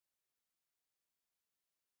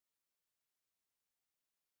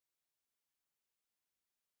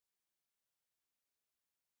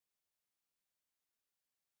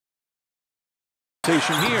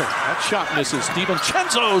hesitation here. That shot misses.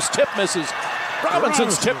 DiVincenzo's tip misses.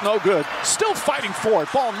 Robinson's tip no good. Still fighting for it.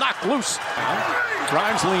 Ball knocked loose.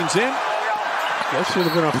 Grimes leans in. That should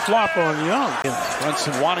have been a flop on Young.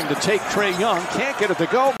 Brunson wanting to take Trae Young. Can't get it to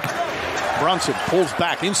go. Brunson pulls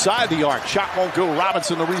back inside the arc. Shot won't go.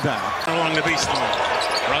 Robinson the rebound. Along the baseline.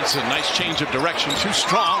 Brunson, nice change of direction. Too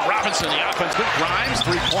strong. Robinson, the offense. Good. Grimes,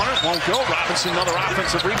 three-pointer. Won't go. Robinson, another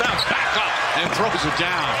offensive rebound. Back up and throws it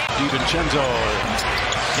down. DiVincenzo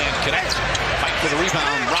can't connect. Fight for the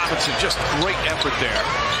rebound. Robinson, just great effort there.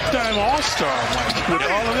 Time all-star, Mike. With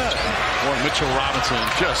all of that. Boy, Mitchell Robinson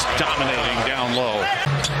just dominating down low.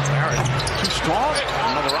 Barrett, too strong.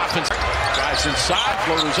 Another offense. Drives inside.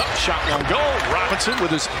 Floaters up. Shot won't go. Robinson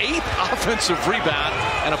with his 8th offensive rebound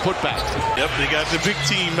and a putback. Yep, they got the big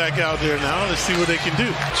team back out there now. Let's see what they can do.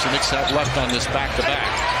 The Knicks have left on this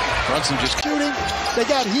back-to-back. Brunson just shooting. They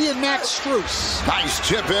got he and Max Strus. Nice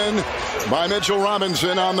tip in by Mitchell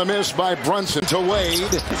Robinson on the miss by Brunson to Wade.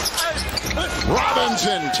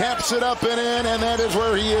 Robinson taps it up and in, and that is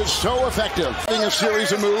where he is so effective. A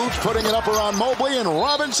series of moves, putting it up around Mobley, and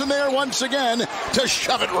Robinson there once again to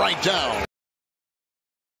shove it right down.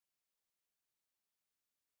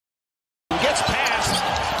 Gets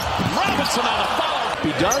past Robinson on a follow.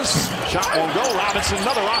 He does. Shot won't go. Robinson,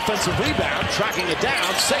 another offensive rebound. Tracking it down.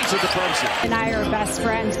 Saves it to Brunson. And I are best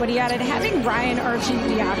friends. What he added, having Ryan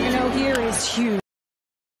Archie-Diacono here is huge.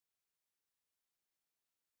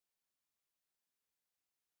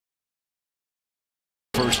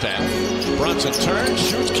 First half. Brunson turns,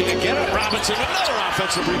 shoots, can't get it. Robinson, another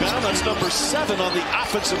offensive rebound. That's number 7 on the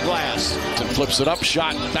offensive glass. And flips it up.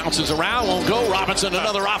 Shot bounces around. Won't go. Robinson,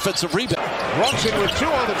 another offensive rebound. Brunson with 2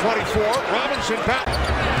 on the 24. Robinson back.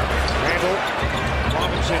 Randall.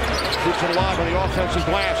 Robinson keeps it alive on the offensive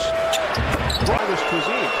glass. Brightest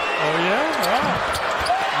cuisine. Oh, yeah?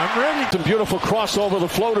 Wow. I'm ready. Some beautiful crossover. The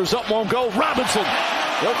floaters up. Won't go. Robinson.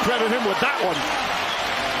 They'll credit him with that one.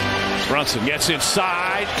 Brunson gets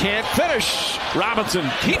inside, can't finish. Robinson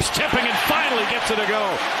keeps tipping and finally gets it to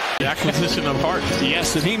go. The acquisition of Hart.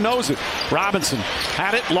 Yes, and he knows it. Robinson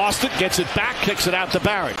had it, lost it, gets it back, kicks it out to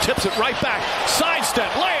Barrett. Tips it right back.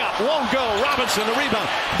 Sidestep, layup, won't go. Robinson, the rebound.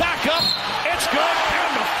 Back up, it's good,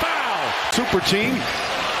 and the foul. Super team.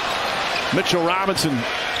 Mitchell Robinson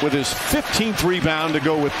with his 15th rebound to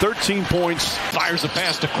go with 13 points. Fires the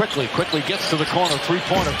pass to Quickly. Quickly gets to the corner,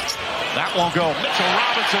 three-pointer. That won't go. Mitchell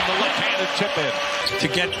Robinson, the left-handed tip in. To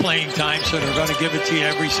get playing time, so they're going to give it to you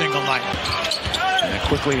every single night. And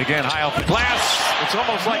Quickly again, high off the glass. It's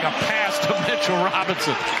almost like a pass to Mitchell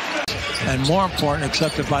Robinson. And more important,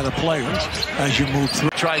 accepted by the players as you move through.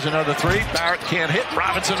 Tries another three. Barrett can't hit.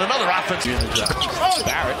 Robinson, another offensive.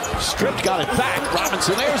 Barrett stripped, got it back.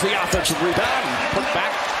 Robinson, there's the offensive rebound. Put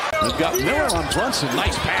back. We've got Miller on Brunson.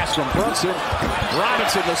 Nice pass from Brunson.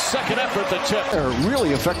 Robinson, the second effort, the tip. They're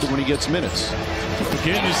really effective when he gets minutes.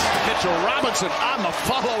 Again, Mitchell Robinson on the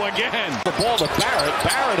follow again. The ball to Barrett.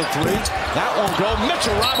 Barrett a three. That won't go.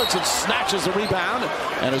 Mitchell Robinson snatches the rebound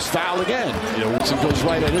and is fouled again. Wilson goes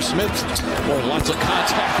right at his Smith. Boy, lots of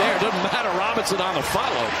contact there. Doesn't matter. Robinson on the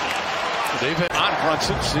follow. They've hit on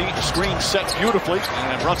Brunson. See, the screen set beautifully.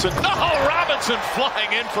 And Brunson, no! Robinson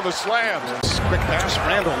flying in for the slam. Quick pass.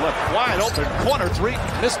 Randall left wide open. Corner three.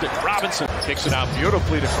 Missed it. Robinson kicks it out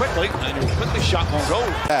beautifully to Quickly. And your Quickly shot won't go.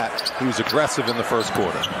 He was aggressive in the first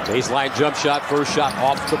quarter. Baseline jump shot. First shot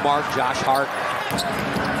off the mark. Josh Hart.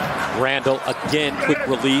 Randall again. Quick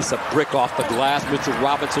release. A brick off the glass. Mitchell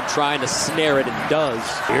Robinson trying to snare it and does.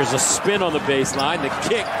 Here's a spin on the baseline. The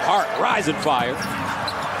kick. Hart rising fire.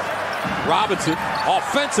 Robinson,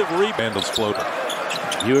 offensive rebound. Randall's floater.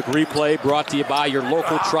 Buick replay brought to you by your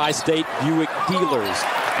local tri-state Buick dealers.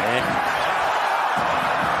 And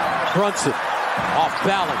Brunson off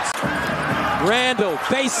balance. Randall,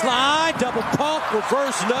 baseline, double pump,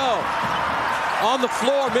 reverse no. On the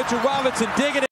floor, Mitchell Robinson digging it.